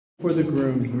For the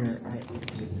groom here.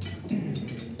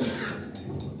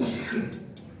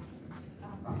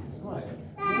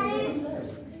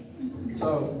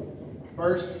 So,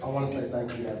 first, I want to say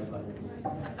thank you to everybody.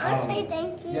 I want to say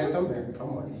thank you. Yeah, come here.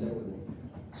 Come on, you say it with me.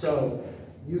 So,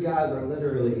 you guys are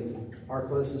literally our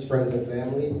closest friends and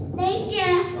family. Thank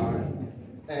you. All right.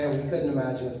 And we couldn't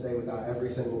imagine a day without every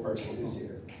single person who's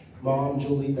here. Mom,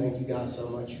 Julie, thank you guys so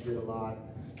much. You did a lot.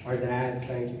 Our dads,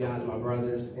 thank you guys. My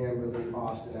brothers, Amberly,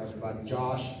 Austin, everybody.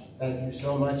 Josh, thank you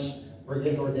so much for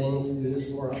getting ordained to do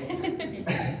this for us.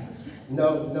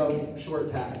 No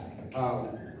short task.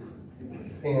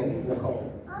 And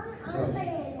Nicole. So,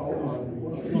 hold on.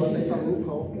 If you want to say something,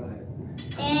 Nicole, go ahead.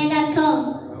 And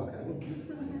Nicole. Okay.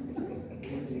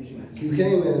 You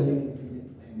came in,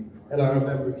 and I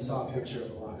remember you saw a picture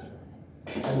of Elijah.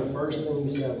 And the first thing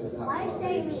you said was that Why was my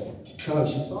say baby. me? Because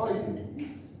she saw you.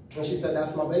 And she said,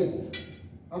 that's my baby.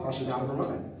 I thought she was out of her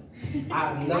mind.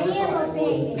 I've never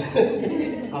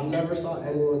saw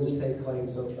anyone just take claim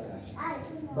so fast.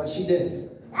 But she did.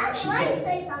 She Why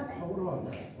say something? Hold on.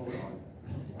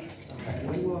 Okay,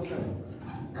 what do you want to say?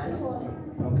 I'm holding.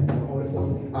 Okay, hold it for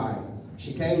me. All right.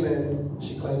 She came in,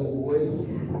 she claimed the boys,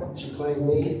 she claimed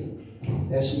me,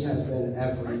 and she has been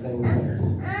everything since.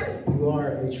 You are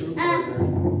a true partner,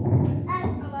 a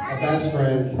best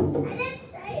friend, I didn't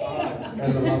say it.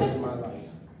 and the love of my life.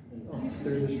 It's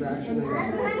through distraction. I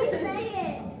didn't say it.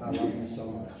 I love you so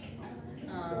much.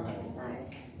 Sorry.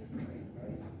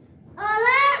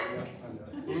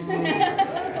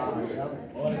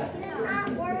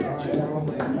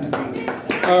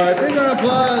 All right, big round of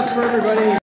applause for everybody.